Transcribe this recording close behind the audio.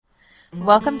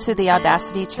Welcome to the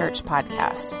Audacity Church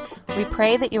podcast. We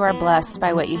pray that you are blessed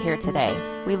by what you hear today.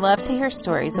 We love to hear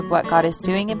stories of what God is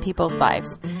doing in people's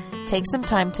lives. Take some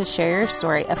time to share your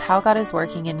story of how God is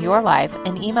working in your life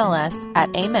and email us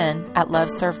at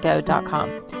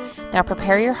amen@loveservego.com. Now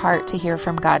prepare your heart to hear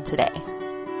from God today.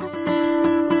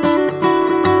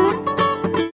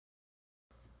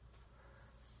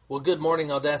 Well, good morning,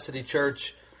 Audacity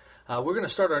Church. We're going to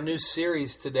start our new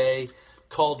series today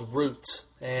called Roots.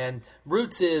 And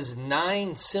Roots is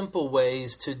 9 simple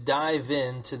ways to dive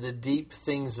into the deep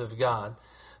things of God.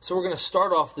 So we're going to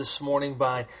start off this morning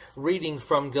by reading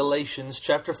from Galatians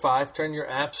chapter 5. Turn your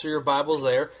apps or your Bibles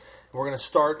there. We're going to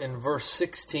start in verse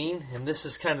 16. And this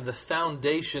is kind of the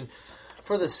foundation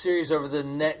for the series over the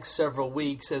next several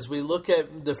weeks as we look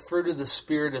at the fruit of the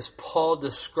Spirit as Paul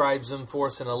describes them for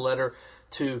us in a letter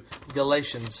to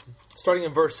Galatians. Starting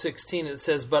in verse 16, it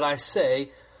says, "But I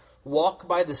say, walk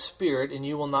by the Spirit, and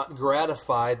you will not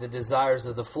gratify the desires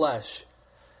of the flesh.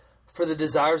 For the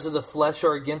desires of the flesh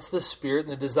are against the Spirit,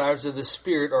 and the desires of the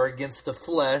Spirit are against the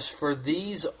flesh, for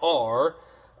these are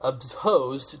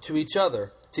opposed to each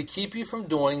other, to keep you from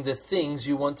doing the things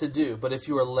you want to do. But if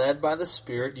you are led by the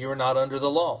Spirit, you are not under the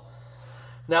law.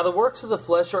 Now the works of the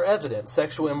flesh are evident: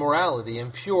 sexual immorality,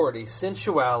 impurity,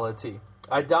 sensuality,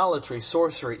 idolatry,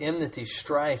 sorcery, enmity,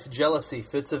 strife, jealousy,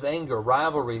 fits of anger,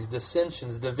 rivalries,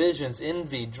 dissensions, divisions,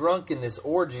 envy, drunkenness,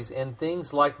 orgies, and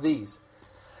things like these.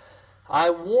 I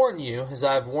warn you, as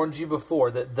I have warned you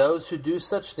before, that those who do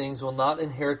such things will not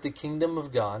inherit the kingdom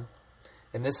of God."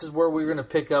 And this is where we're going to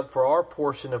pick up for our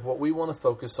portion of what we want to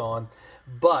focus on.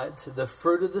 "But the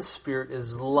fruit of the Spirit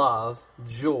is love,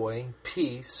 joy,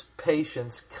 peace,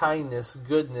 patience, kindness,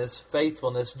 goodness,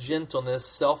 faithfulness, gentleness,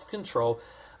 self-control.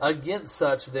 Against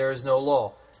such there is no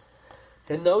law.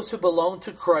 And those who belong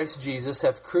to Christ Jesus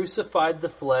have crucified the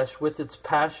flesh with its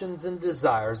passions and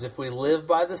desires. If we live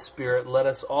by the Spirit, let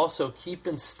us also keep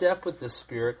in step with the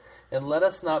Spirit, and let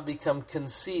us not become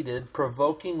conceited,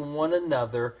 provoking one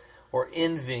another or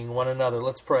envying one another."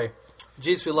 Let's pray.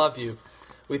 Jesus, we love you.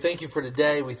 We thank you for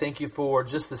today. We thank you for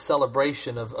just the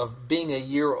celebration of being a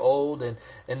year old and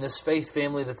this faith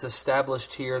family that's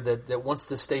established here that wants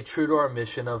to stay true to our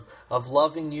mission of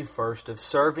loving you first, of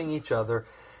serving each other,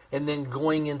 and then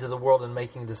going into the world and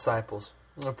making disciples.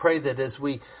 And I pray that as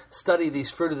we study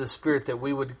these fruit of the Spirit, that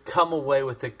we would come away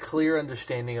with a clear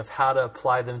understanding of how to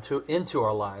apply them into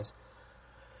our lives.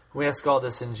 We ask all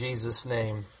this in Jesus'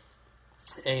 name.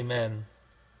 Amen.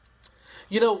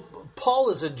 You know, Paul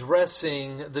is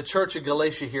addressing the church of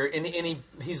Galatia here, and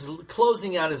he's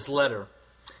closing out his letter.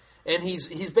 And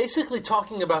he's basically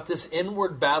talking about this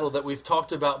inward battle that we've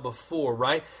talked about before,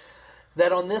 right?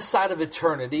 That on this side of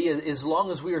eternity, as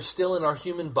long as we are still in our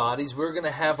human bodies, we're going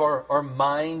to have our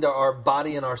mind, our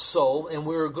body, and our soul, and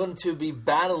we're going to be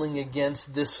battling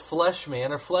against this flesh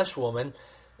man or flesh woman,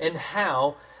 and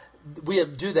how we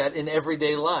do that in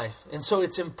everyday life. And so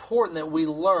it's important that we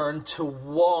learn to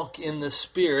walk in the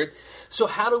Spirit. So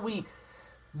how do we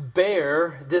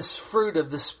bear this fruit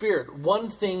of the Spirit? One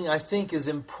thing I think is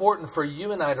important for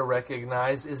you and I to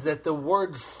recognize is that the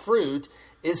word fruit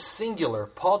is singular.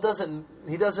 Paul doesn't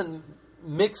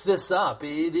mix this up.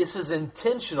 This is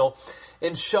intentional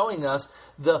in showing us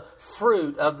the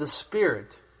fruit of the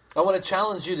Spirit. I want to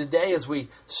challenge you today as we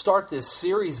start this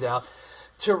series out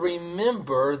to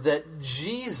remember that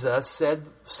Jesus said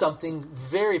something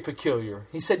very peculiar.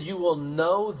 He said, "You will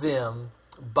know them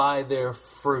by their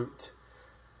fruit."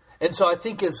 And so I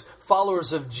think as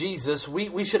followers of Jesus,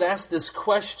 we should ask this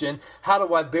question: how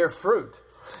do I bear fruit?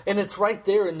 And it's right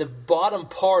there in the bottom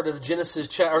part of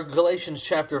Galatians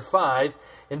chapter 5,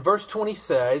 in verse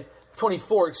 24,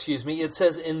 it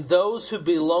says, "And those who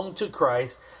belong to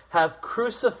Christ have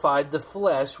crucified the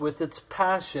flesh with its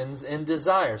passions and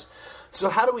desires." So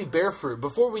how do we bear fruit?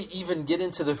 Before we even get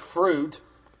into the fruit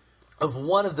of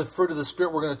one of the fruit of the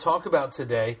Spirit we're going to talk about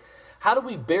today, how do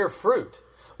we bear fruit?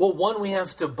 Well, one, we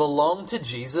have to belong to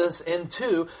Jesus, and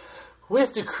two, we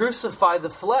have to crucify the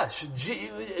flesh.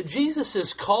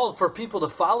 Jesus' call for people to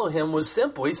follow him was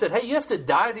simple. He said, hey, you have to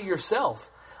die to yourself.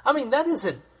 I mean, that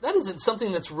isn't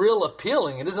something that's real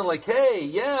appealing. It isn't like, hey,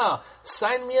 yeah,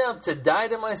 sign me up to die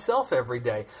to myself every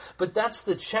day. But that's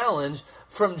the challenge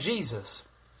from Jesus.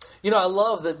 You know, I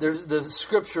love that the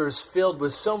Scripture is filled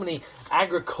with so many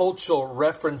agricultural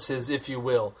references, if you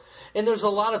will. And there's a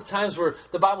lot of times where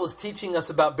the Bible is teaching us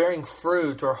about bearing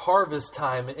fruit or harvest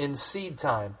time and seed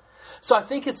time. So I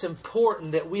think it's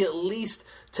important that we at least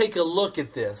take a look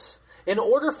at this. In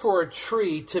order for a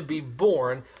tree to be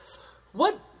born,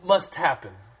 what must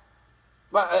happen?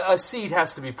 A seed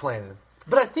has to be planted.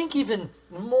 But I think even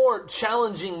more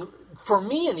challenging for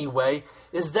me anyway,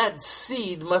 is that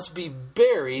seed must be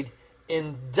buried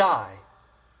and die.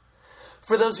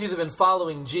 For those of you that have been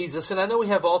following Jesus, and I know we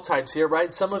have all types here,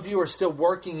 right? Some of you are still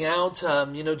working out,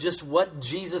 just what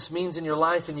Jesus means in your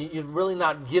life, and you've really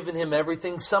not given him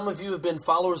everything. Some of you have been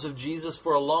followers of Jesus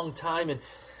for a long time, and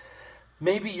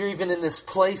maybe you're even in this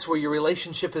place where your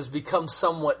relationship has become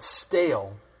somewhat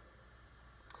stale.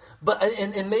 But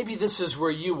and maybe this is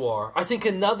where you are. I think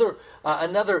another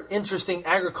interesting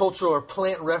agricultural or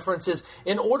plant reference is,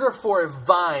 in order for a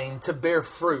vine to bear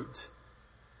fruit,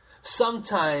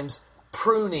 sometimes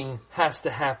pruning has to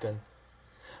happen.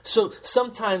 So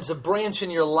sometimes a branch in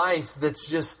your life that's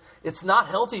just, it's not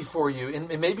healthy for you.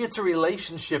 And maybe it's a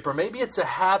relationship, or maybe it's a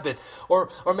habit, or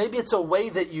maybe it's a way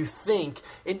that you think.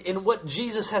 And what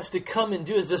Jesus has to come and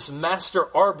do as this master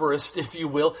arborist, if you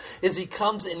will, is he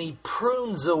comes and he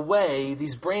prunes away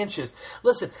these branches.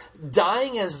 Listen,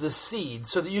 dying as the seed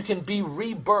so that you can be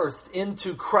rebirthed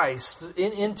into Christ,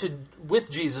 with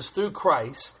Jesus through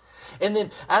Christ. And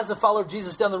then as a follower of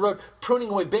Jesus down the road, pruning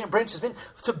away branches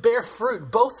to bear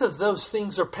fruit. Both of those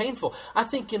things are painful. I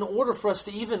think in order for us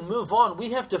to even move on,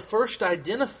 we have to first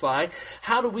identify,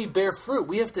 how do we bear fruit?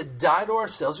 We have to die to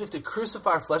ourselves. We have to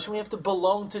crucify our flesh, and we have to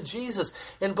belong to Jesus.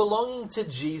 And belonging to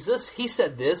Jesus, he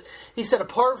said this. He said,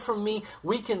 apart from me,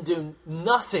 we can do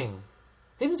nothing.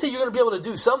 He didn't say you're going to be able to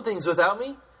do some things without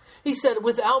me. He said,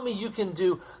 without me, you can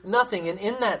do nothing. And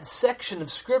in that section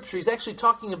of Scripture, he's actually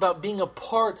talking about being a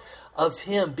part of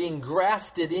him, being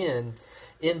grafted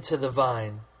into the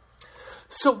vine.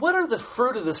 So what are the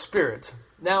fruit of the Spirit?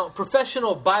 Now,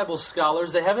 professional Bible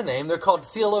scholars, they have a name. They're called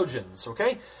theologians,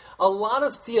 okay? A lot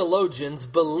of theologians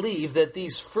believe that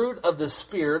these fruit of the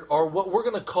Spirit are what we're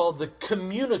going to call the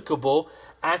communicable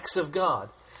acts of God.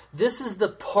 This is the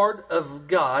part of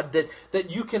God that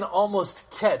you can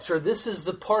almost catch, or this is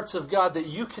the parts of God that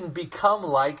you can become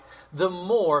like the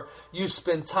more you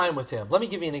spend time with him. Let me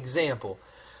give you an example.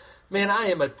 Man, I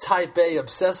am a type A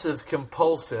obsessive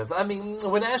compulsive. I mean,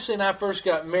 when Ashley and I first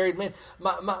got married, man,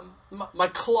 my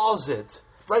closet,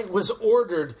 right, was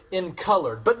ordered in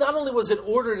colored. But not only was it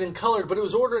ordered in colored, but it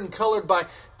was ordered in colored by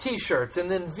t-shirts, and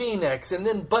then V-necks, and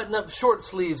then button-up short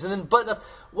sleeves, and then button-up.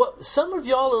 Well, some of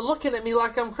y'all are looking at me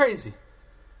like I'm crazy.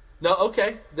 No,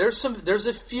 okay, there's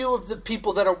a few of the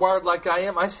people that are wired like I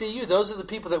am. I see you. Those are the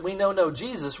people that we know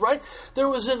Jesus, right? There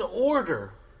was an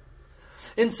order.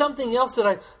 And something else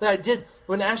that I did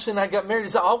when Ashley and I got married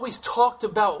is I always talked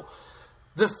about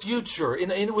the future.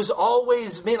 And it was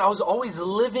always, I was always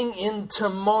living in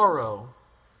tomorrow.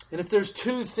 And if there's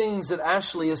two things that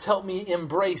Ashley has helped me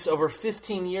embrace over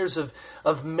 15 years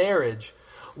of marriage,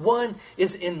 one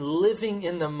is in living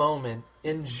in the moment,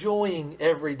 enjoying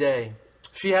every day.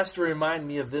 She has to remind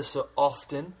me of this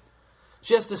often.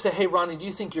 She has to say, hey, Ronnie, do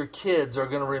you think your kids are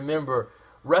going to remember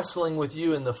wrestling with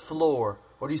you in the floor?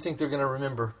 Or do you think they're going to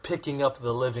remember picking up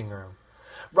the living room?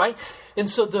 Right? And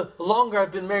so the longer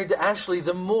I've been married to Ashley,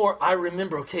 the more I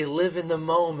remember, okay, live in the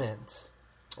moment.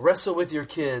 Wrestle with your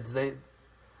kids. They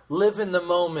live in the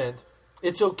moment.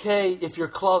 It's okay if your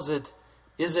closet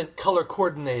isn't color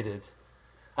coordinated.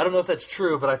 I don't know if that's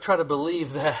true, but I try to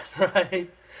believe that,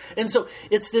 right? And so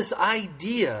it's this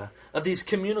idea of these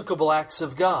communicable acts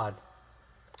of God.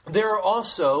 There are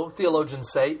also, theologians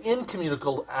say,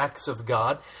 incommunicable acts of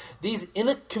God. These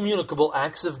incommunicable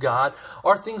acts of God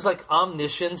are things like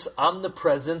omniscience,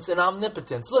 omnipresence, and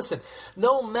omnipotence. Listen,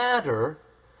 no matter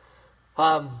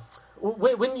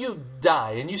when you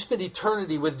die and you spend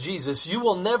eternity with Jesus, you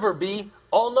will never be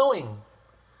all-knowing.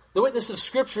 The witness of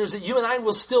Scripture is that you and I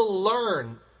will still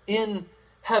learn in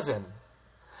heaven.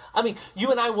 I mean,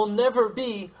 you and I will never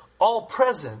be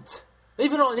all-present.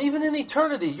 Even in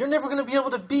eternity, you're never going to be able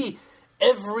to be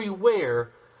everywhere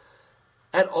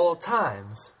at all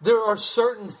times. There are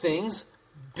certain things,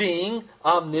 being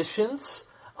omniscience,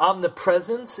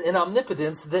 omnipresence, and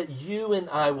omnipotence, that you and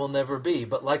I will never be.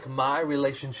 But like my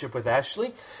relationship with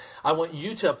Ashley, I want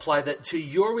you to apply that to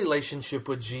your relationship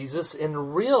with Jesus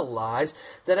and realize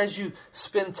that as you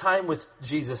spend time with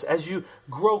Jesus, as you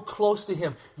grow close to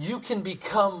him, you can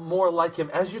become more like him.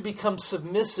 As you become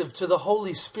submissive to the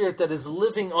Holy Spirit that is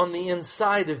living on the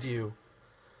inside of you.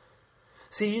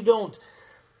 See, you don't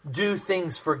do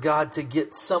things for God to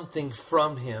get something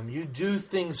from him. You do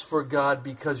things for God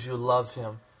because you love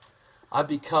him. I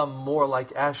become more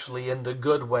like Ashley in the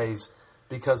good ways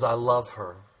because I love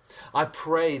her. I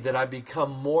pray that I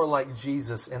become more like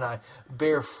Jesus and I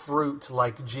bear fruit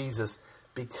like Jesus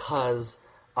because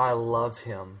I love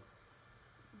him.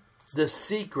 The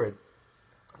secret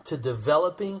to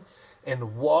developing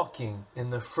and walking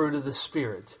in the fruit of the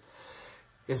Spirit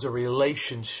is a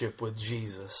relationship with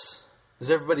Jesus. Has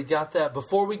everybody got that?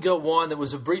 Before we go on, there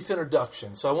was a brief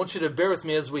introduction. So I want you to bear with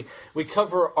me as we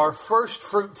cover our first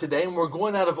fruit today. And we're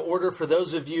going out of order for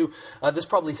those of you. This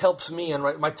probably helps me and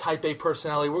my type A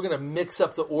personality. We're going to mix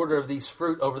up the order of these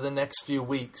fruit over the next few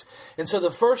weeks. And so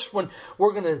the first one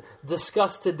we're going to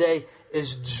discuss today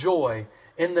is joy.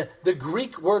 And the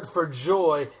Greek word for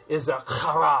joy is a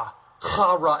chara.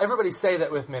 Chara. Everybody say that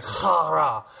with me.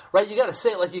 Chara. Right? You got to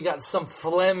say it like you got some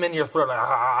phlegm in your throat.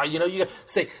 You got to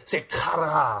say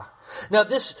chara. Now,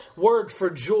 this word for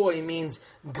joy means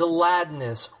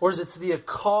gladness, or it's the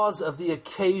cause of the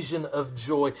occasion of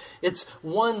joy. It's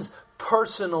one's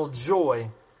personal joy.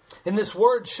 And this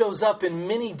word shows up in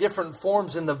many different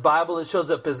forms in the Bible. It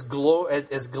shows up as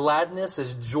gladness,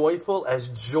 as joyful, as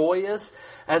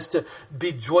joyous, as to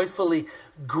be joyfully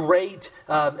great,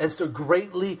 as to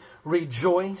greatly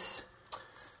rejoice.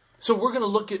 So we're going to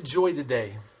look at joy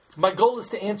today. My goal is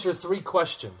to answer 3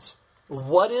 questions.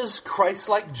 What is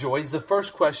Christ-like joy is the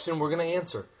first question we're going to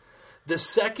answer. The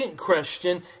second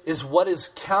question is what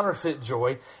is counterfeit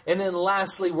joy? And then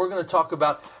lastly, we're going to talk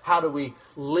about how do we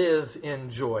live in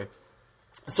joy.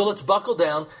 So let's buckle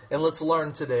down and let's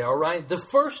learn today, all right? The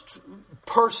first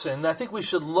person I think we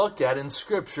should look at in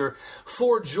Scripture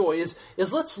for joy is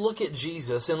let's look at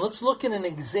Jesus and let's look at an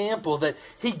example that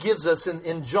he gives us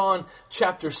in John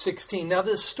chapter 16. Now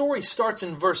this story starts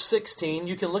in verse 16.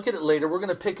 You can look at it later. We're going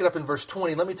to pick it up in verse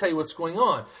 20. Let me tell you what's going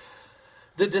on.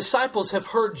 The disciples have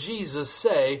heard Jesus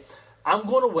say, I'm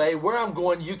going away. Where I'm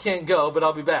going, you can't go, but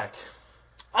I'll be back.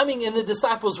 I mean, and the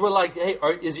disciples were like, hey,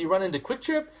 is he running to Quick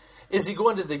Trip? Is he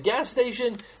going to the gas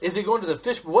station? Is he going to the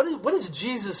fish? What does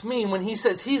Jesus mean when he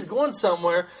says he's going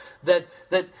somewhere that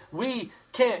we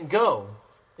can't go?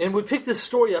 And we pick this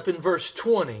story up in verse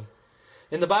 20.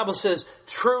 And the Bible says,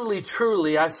 truly,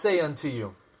 truly, I say unto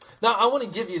you. Now, I want to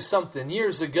give you something.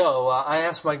 Years ago, I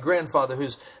asked my grandfather,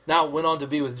 who's now went on to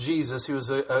be with Jesus. He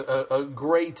was a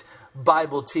great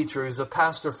Bible teacher. He was a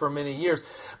pastor for many years.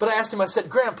 But I asked him, I said,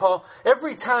 Grandpa,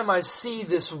 every time I see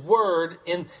this word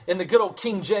in the good old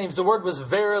King James, the word was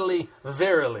verily,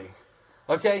 verily.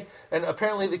 Okay? And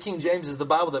apparently the King James is the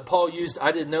Bible that Paul used.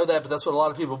 I didn't know that, but that's what a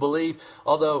lot of people believe.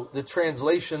 Although the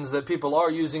translations that people are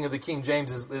using of the King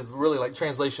James is really like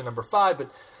translation number 5,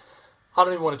 but I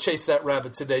don't even want to chase that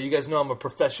rabbit today. You guys know I'm a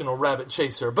professional rabbit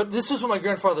chaser. But this is what my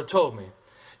grandfather told me.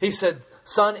 He said,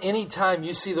 son, anytime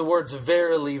you see the words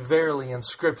verily, verily in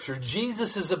Scripture,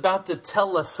 Jesus is about to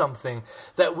tell us something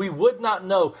that we would not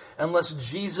know unless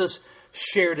Jesus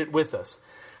shared it with us.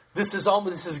 This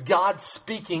is God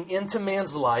speaking into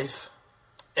man's life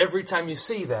every time you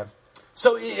see that.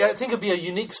 So I think it'd be a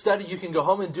unique study. You can go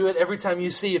home and do it every time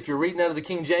you see, if you're reading out of the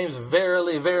King James,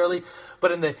 verily, verily.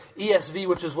 But in the ESV,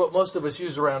 which is what most of us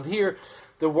use around here,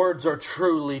 the words are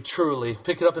truly, truly.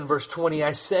 Pick it up in verse 20.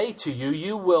 I say to you,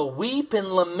 you will weep and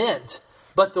lament,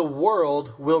 but the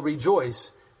world will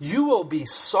rejoice. You will be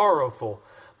sorrowful,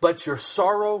 but your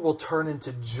sorrow will turn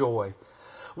into joy.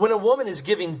 When a woman is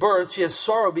giving birth, she has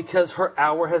sorrow because her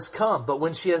hour has come. But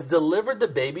when she has delivered the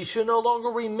baby, she no longer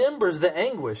remembers the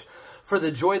anguish for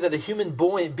the joy that a human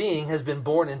being has been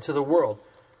born into the world.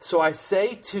 So I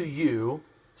say to you,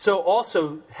 so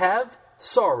also have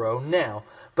sorrow now,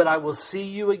 but I will see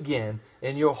you again,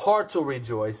 and your hearts will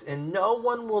rejoice, and no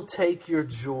one will take your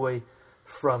joy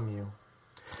from you.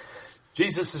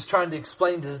 Jesus is trying to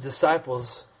explain to his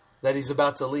disciples that he's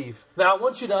about to leave. Now, I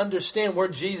want you to understand where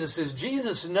Jesus is.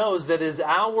 Jesus knows that his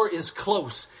hour is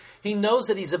close. He knows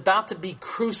that he's about to be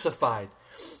crucified.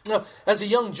 Now, as a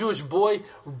young Jewish boy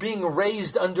being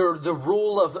raised under the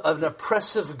rule of an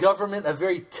oppressive government, a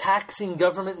very taxing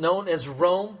government known as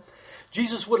Rome,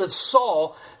 Jesus would have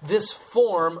saw this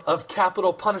form of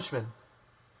capital punishment.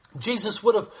 Jesus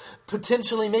would have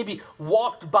potentially maybe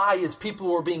walked by as people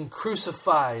were being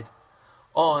crucified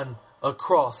on a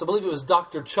cross. I believe it was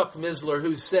Dr. Chuck Missler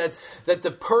who said that the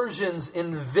Persians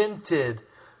invented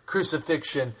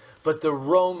crucifixion, but the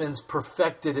Romans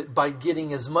perfected it by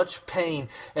getting as much pain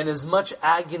and as much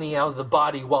agony out of the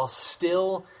body while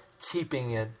still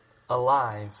keeping it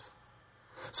alive.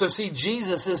 So see,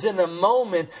 Jesus is in a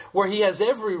moment where he has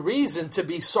every reason to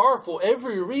be sorrowful,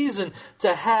 every reason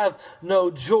to have no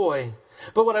joy.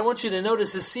 But what I want you to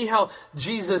notice is see how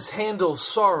Jesus handles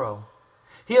sorrow.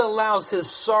 He allows his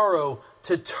sorrow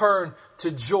to turn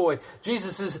to joy.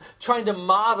 Jesus is trying to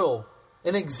model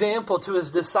an example to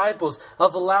his disciples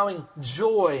of allowing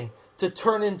joy to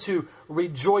turn into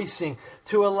rejoicing,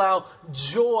 to allow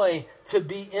joy to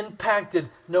be impacted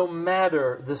no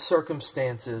matter the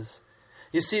circumstances.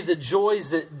 You see, the joys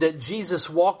that Jesus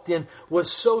walked in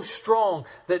was so strong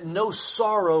that no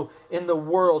sorrow in the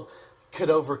world could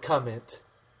overcome it.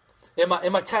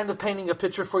 Am I kind of painting a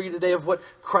picture for you today of what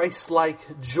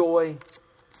Christ-like joy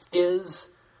is?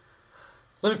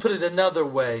 Let me put it another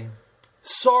way.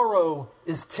 Sorrow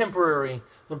is temporary,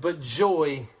 but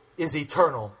joy is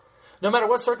eternal. No matter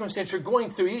what circumstance you're going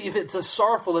through, if it's a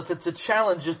sorrowful, if it's a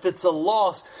challenge, if it's a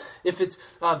loss, if it's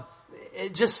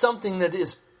just something that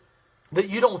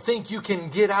you don't think you can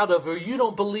get out of, or you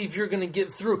don't believe you're going to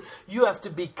get through, you have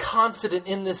to be confident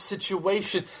in this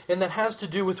situation. And that has to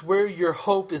do with where your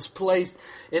hope is placed,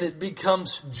 and it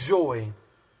becomes joy.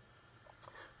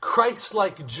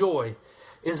 Christ-like joy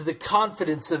is the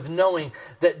confidence of knowing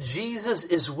that Jesus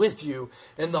is with you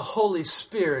and the Holy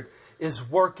Spirit is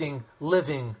working,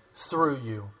 living through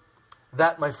you.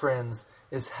 That, my friends,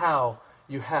 is how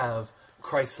you have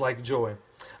Christ-like joy.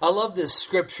 I love this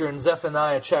scripture in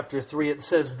Zephaniah chapter 3. It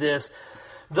says this,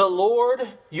 "The Lord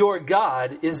your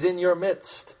God is in your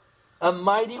midst, a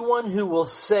mighty one who will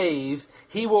save.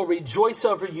 He will rejoice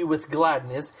over you with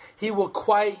gladness. He will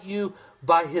quiet you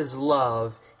by his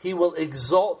love. He will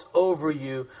exult over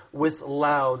you with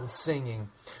loud singing."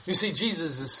 You see,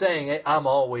 Jesus is saying, hey, I'm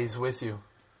always with you.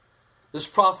 This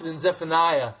prophet in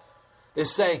Zephaniah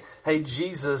is saying, hey,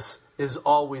 Jesus is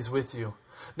always with you.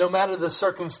 No matter the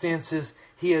circumstances,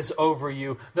 he is over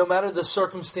you. No matter the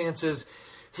circumstances,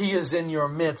 he is in your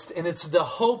midst. And it's the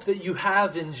hope that you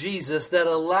have in Jesus that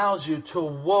allows you to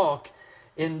walk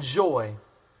in joy.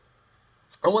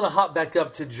 I want to hop back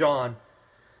up to John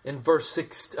in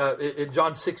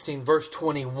John 16, verse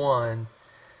 21.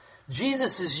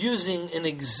 Jesus is using an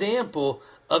example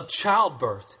of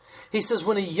childbirth. He says,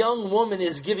 when a young woman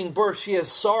is giving birth, she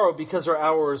has sorrow because her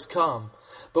hour has come.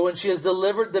 But when she has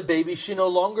delivered the baby, she no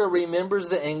longer remembers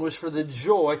the anguish for the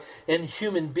joy in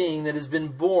human being that has been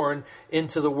born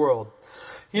into the world.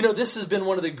 You know, this has been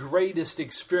one of the greatest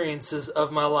experiences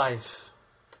of my life.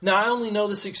 Now, I only know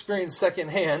this experience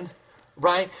secondhand,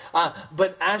 right?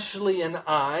 But Ashley and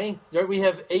I, we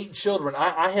have 8 children.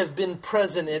 I have been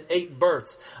present at 8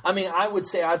 births. I mean, I would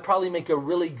say I'd probably make a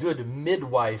really good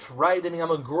midwife, right? I mean,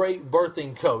 I'm a great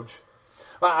birthing coach.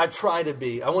 I try to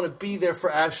be. I want to be there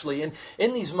for Ashley. And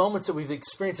in these moments that we've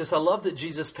experienced this, I love that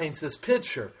Jesus paints this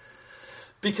picture.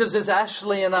 Because as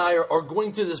Ashley and I are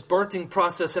going through this birthing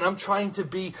process, and I'm trying to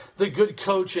be the good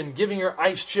coach and giving her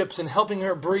ice chips and helping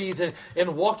her breathe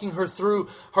and walking her through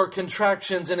her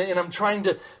contractions, and I'm trying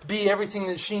to be everything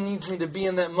that she needs me to be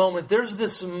in that moment, there's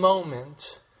this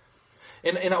moment.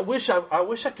 And I wish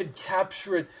I could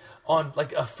capture it on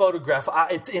like a photograph.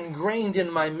 It's ingrained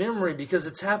in my memory because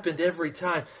it's happened every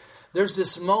time. There's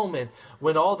this moment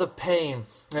when all the pain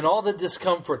and all the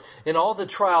discomfort and all the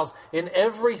trials and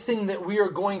everything that we are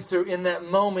going through in that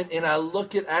moment, and I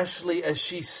look at Ashley as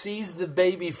she sees the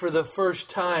baby for the first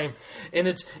time, and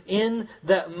it's in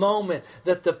that moment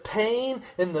that the pain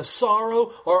and the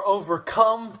sorrow are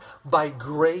overcome by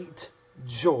great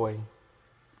joy.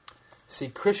 See,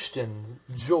 Christian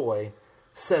joy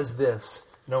says this: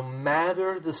 no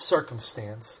matter the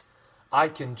circumstance, I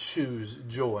can choose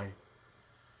joy.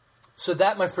 So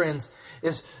that, my friends,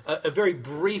 is a very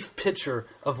brief picture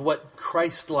of what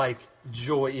Christ-like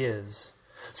joy is.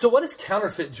 So what is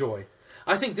counterfeit joy?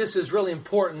 I think this is really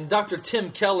important. Dr.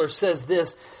 Tim Keller says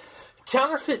this: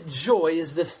 counterfeit joy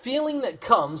is the feeling that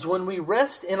comes when we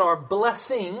rest in our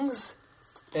blessings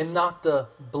and not the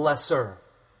blesser.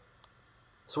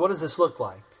 So what does this look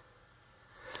like?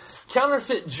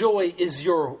 Counterfeit joy is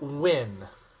your win.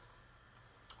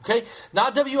 Okay?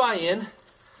 Not W-I-N.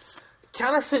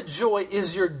 Counterfeit joy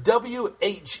is your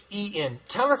W-H-E-N.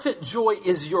 Counterfeit joy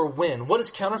is your win. What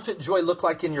does counterfeit joy look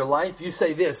like in your life? You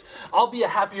say this: I'll be a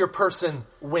happier person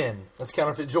when. That's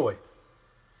counterfeit joy.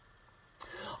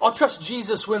 I'll trust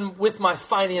Jesus with my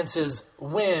finances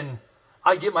when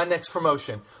I get my next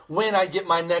promotion, when I get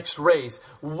my next raise,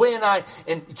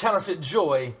 and counterfeit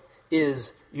joy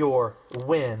is your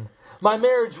win. My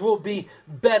marriage will be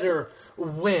better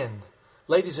when.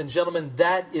 Ladies and gentlemen,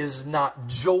 that is not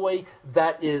joy,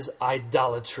 that is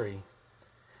idolatry.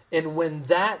 And when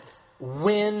that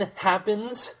win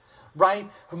happens, right,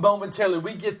 momentarily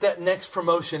we get that next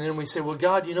promotion and we say, well,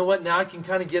 God, you know what, now I can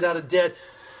kind of get out of debt.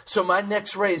 So my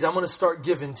next raise, I'm going to start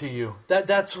giving to you.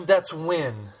 That's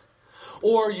win.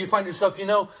 Or you find yourself,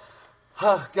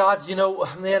 God,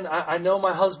 man, I know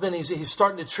my husband, he's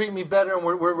starting to treat me better, and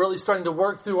we're really starting to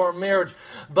work through our marriage.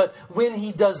 But when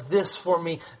he does this for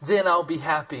me, then I'll be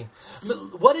happy.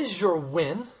 What is your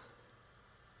win?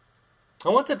 I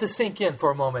want that to sink in for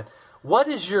a moment. What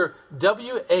is your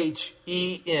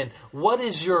W-H-E-N? What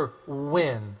is your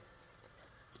win?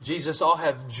 Jesus, I'll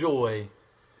have joy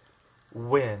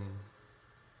when.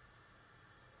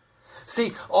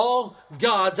 See, all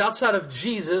gods outside of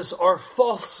Jesus are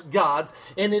false gods,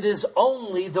 and it is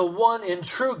only the one and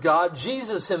true God,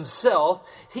 Jesus himself.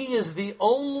 He is the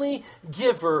only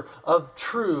giver of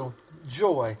true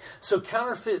joy. So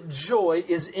counterfeit joy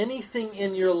is anything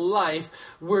in your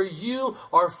life where you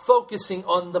are focusing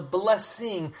on the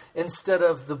blessing instead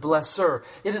of the blesser.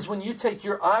 It is when you take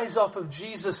your eyes off of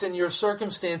Jesus in your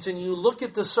circumstance and you look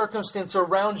at the circumstance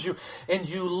around you and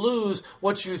you lose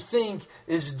what you think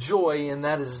is joy, and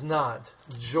that is not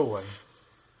joy.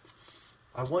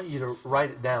 I want you to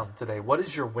write it down today. What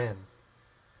is your win?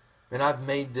 And I've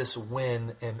made this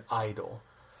win an idol.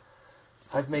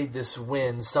 I've made this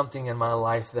win something in my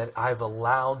life that I've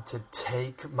allowed to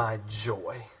take my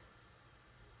joy.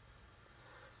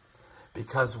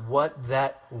 Because what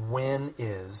that win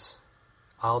is,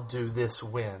 I'll do this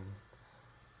win,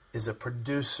 is a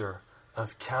producer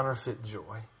of counterfeit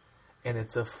joy. And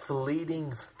it's a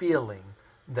fleeting feeling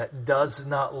that does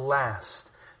not last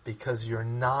because you're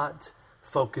not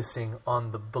focusing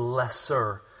on the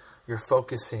blesser. You're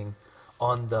focusing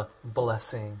on the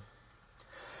blessing.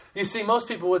 You see, most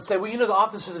people would say, well, the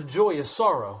opposite of joy is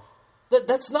sorrow.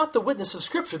 That's not the witness of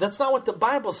Scripture. That's not what the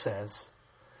Bible says.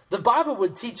 The Bible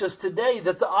would teach us today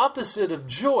that the opposite of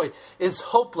joy is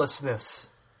hopelessness.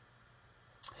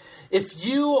 If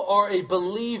you are a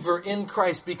believer in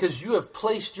Christ because you have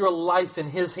placed your life in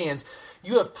His hands,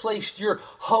 you have placed your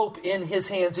hope in His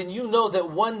hands, and you know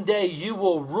that one day you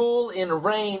will rule and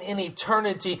reign in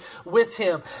eternity with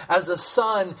Him as a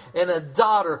son and a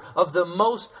daughter of the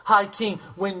Most High King.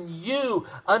 When you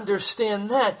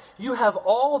understand that, you have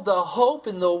all the hope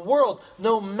in the world,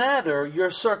 no matter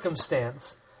your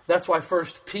circumstance. That's why 1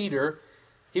 Peter,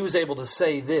 he was able to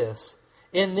say this,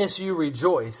 "In this you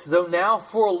rejoice, though now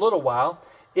for a little while,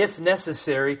 if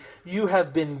necessary, you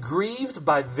have been grieved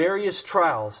by various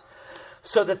trials,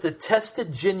 so that the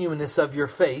tested genuineness of your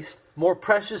faith, more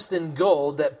precious than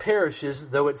gold that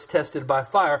perishes though it's tested by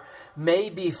fire, may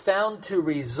be found to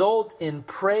result in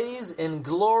praise and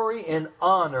glory and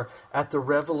honor at the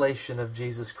revelation of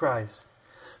Jesus Christ."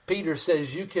 Peter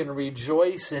says you can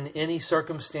rejoice in any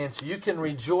circumstance. You can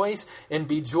rejoice and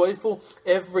be joyful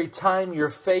every time your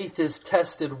faith is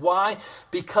tested. Why?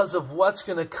 Because of what's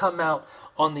going to come out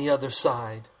on the other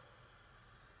side.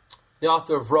 The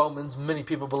author of Romans, many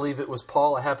people believe it was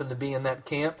Paul. I happen to be in that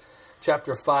camp.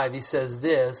 Chapter 5, he says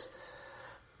this,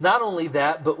 "Not only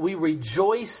that, but we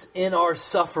rejoice in our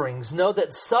sufferings. Know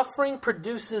that suffering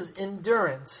produces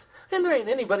endurance." And there ain't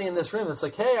anybody in this room that's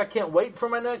like, hey, I can't wait for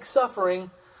my next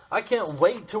suffering. I can't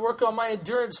wait to work on my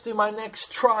endurance through my next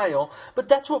trial. But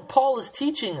that's what Paul is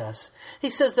teaching us. He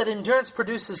says that endurance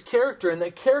produces character, and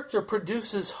that character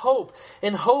produces hope.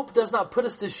 And hope does not put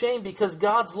us to shame because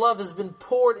God's love has been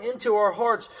poured into our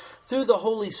hearts through the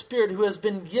Holy Spirit who has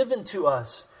been given to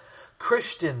us.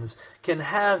 Christians can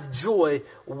have joy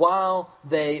while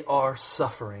they are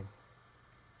suffering.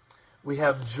 We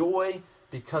have joy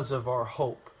because of our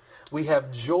hope. We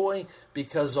have joy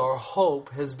because our hope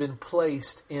has been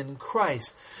placed in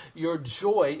Christ. Your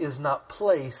joy is not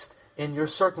placed in your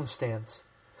circumstance.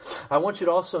 I want you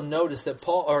to also notice that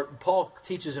Paul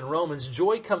teaches in Romans,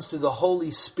 joy comes through the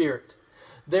Holy Spirit.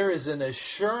 There is an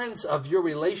assurance of your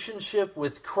relationship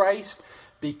with Christ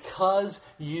because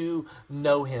you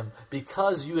know Him,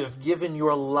 because you have given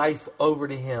your life over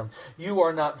to Him. You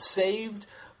are not saved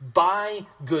by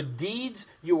good deeds.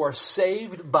 You are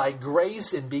saved by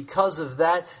grace, and because of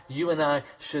that, you and I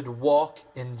should walk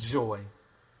in joy.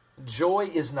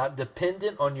 Joy is not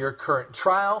dependent on your current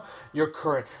trial, your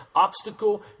current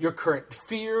obstacle, your current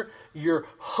fear. Your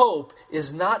hope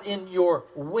is not in your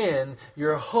win.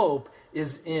 Your hope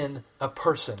is in a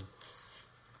person.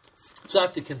 So I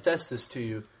have to confess this to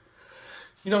you.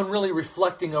 In really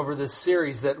reflecting over this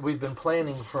series that we've been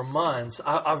planning for months,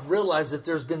 I've realized that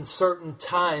there's been certain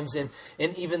times in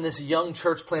even this young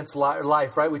church plant's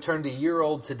life, right? We turned a year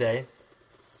old today,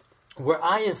 where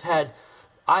I have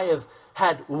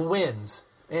had wins.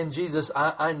 And Jesus,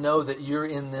 I know that you're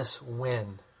in this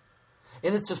win.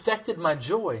 And it's affected my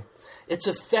joy. It's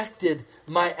affected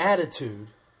my attitude.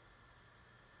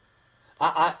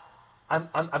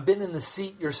 I've been in the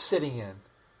seat you're sitting in.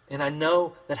 And I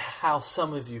know that how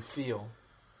some of you feel.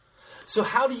 So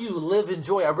how do you live in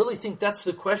joy? I really think that's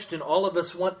the question all of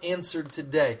us want answered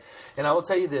today. And I will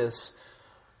tell you this.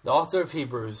 The author of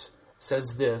Hebrews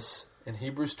says this in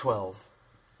Hebrews 12.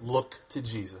 Look to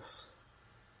Jesus.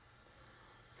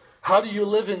 How do you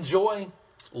live in joy?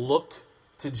 Look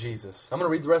to Jesus. I'm going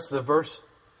to read the rest of the verse.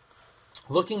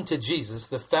 Looking to Jesus,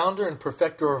 the founder and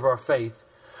perfecter of our faith,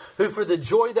 who for the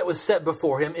joy that was set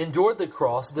before him endured the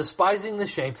cross, despising the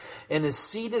shame, and is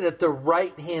seated at the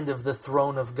right hand of the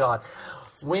throne of God.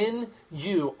 When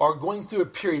you are going through a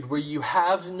period where you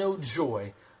have no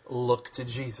joy, look to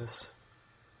Jesus.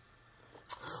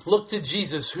 Look to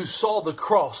Jesus, who saw the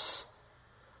cross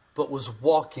but was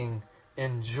walking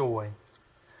in joy.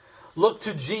 Look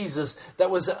to Jesus that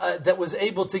was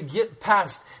able to get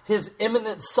past his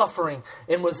imminent suffering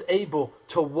and was able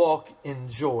to walk in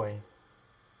joy.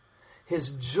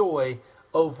 His joy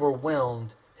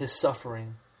overwhelmed his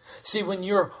suffering. See, when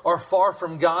you are far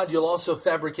from God, you'll also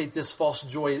fabricate this false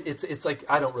joy. It's like,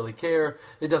 I don't really care.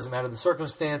 It doesn't matter the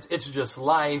circumstance. It's just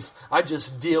life. I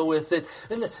just deal with it.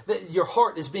 And your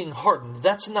heart is being hardened.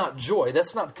 That's not joy.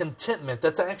 That's not contentment.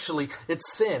 That's actually,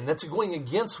 it's sin. That's going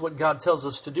against what God tells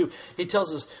us to do. He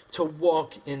tells us to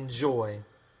walk in joy.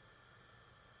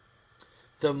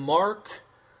 The mark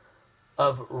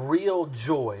of real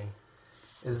joy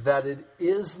is that it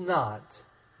is not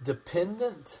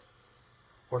dependent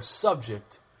or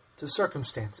subject to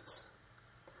circumstances.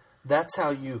 That's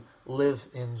how you live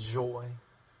in joy.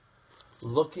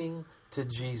 Looking to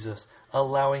Jesus,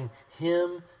 allowing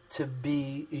him to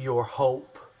be your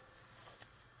hope.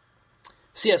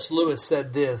 C.S. Lewis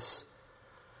said this,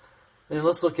 and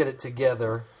let's look at it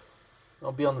together.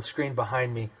 It'll be on the screen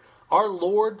behind me. Our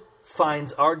Lord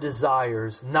finds our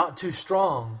desires not too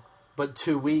strong, but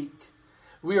too weak.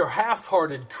 We are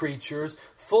half-hearted creatures,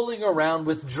 fooling around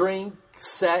with drink,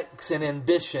 sex, and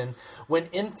ambition when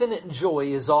infinite joy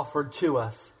is offered to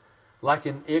us, like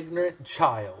an ignorant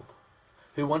child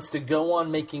who wants to go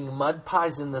on making mud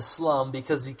pies in the slum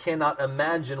because he cannot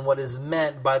imagine what is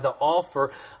meant by the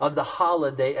offer of the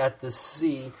holiday at the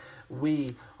sea.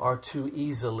 We are too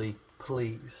easily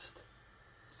pleased.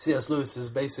 C.S. Lewis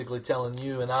is basically telling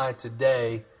you and I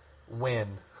today,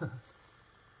 win.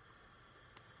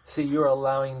 See, you're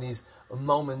allowing these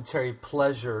momentary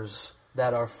pleasures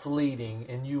that are fleeting,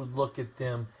 and you look at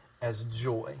them as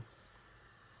joy.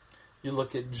 You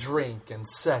look at drink and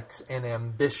sex and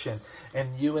ambition,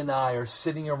 and you and I are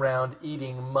sitting around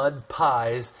eating mud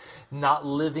pies, not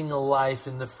living a life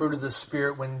in the fruit of the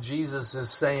Spirit when Jesus is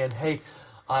saying, hey,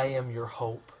 I am your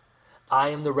hope. I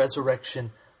am the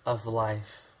resurrection of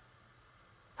life.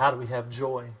 How do we have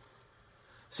joy?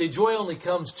 See, joy only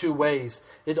comes two ways.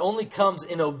 It only comes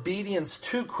in obedience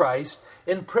to Christ,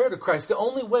 in prayer to Christ. The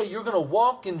only way you're going to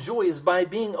walk in joy is by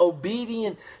being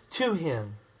obedient to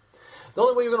him. The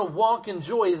only way you're going to walk in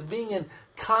joy is being in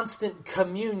constant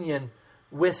communion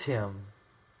with him.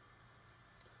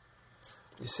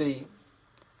 You see,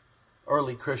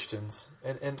 early Christians,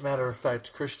 and matter of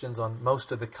fact, Christians on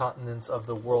most of the continents of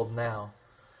the world now,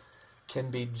 can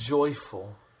be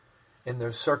joyful in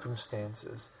their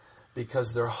circumstances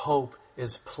because their hope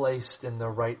is placed in the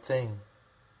right thing.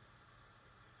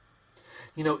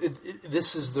 You know,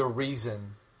 this is the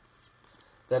reason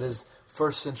that as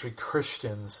first century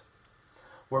Christians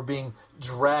were being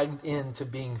dragged into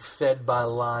being fed by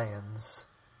lions,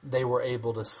 they were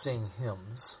able to sing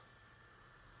hymns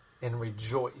and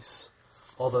rejoice,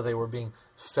 although they were being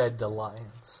fed to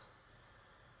lions.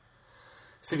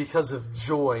 See, because of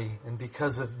joy and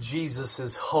because of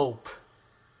Jesus' hope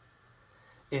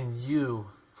in you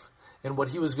and what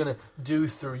he was going to do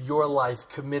through your life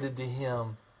committed to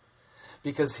him,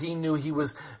 because he knew he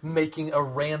was making a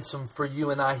ransom for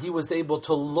you and I, he was able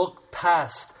to look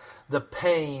past the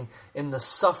pain and the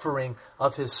suffering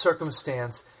of his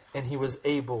circumstance, and he was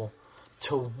able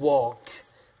to walk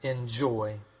in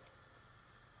joy.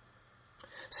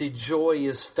 See, joy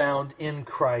is found in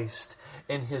Christ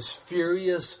and his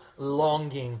furious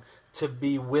longing to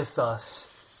be with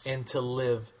us and to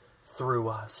live through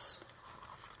us.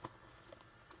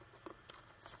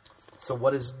 So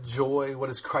what is joy? What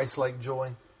is Christ-like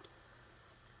joy?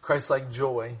 Christ-like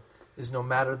joy is no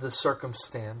matter the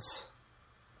circumstance,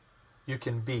 you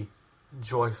can be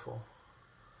joyful.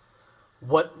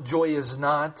 What joy is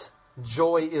not?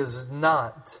 Joy is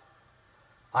not,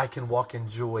 I can walk in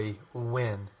joy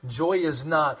when. Joy is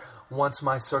not, once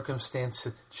my circumstance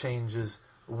changes,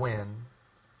 when.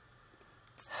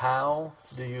 How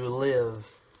do you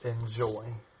live in joy?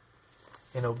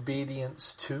 In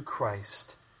obedience to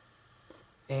Christ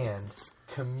and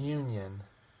communion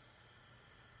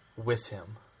with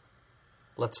him.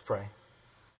 Let's pray.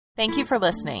 Thank you for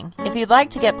listening. If you'd like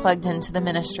to get plugged into the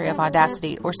ministry of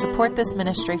Audacity or support this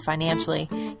ministry financially,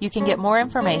 you can get more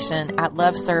information at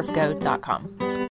loveservego.com.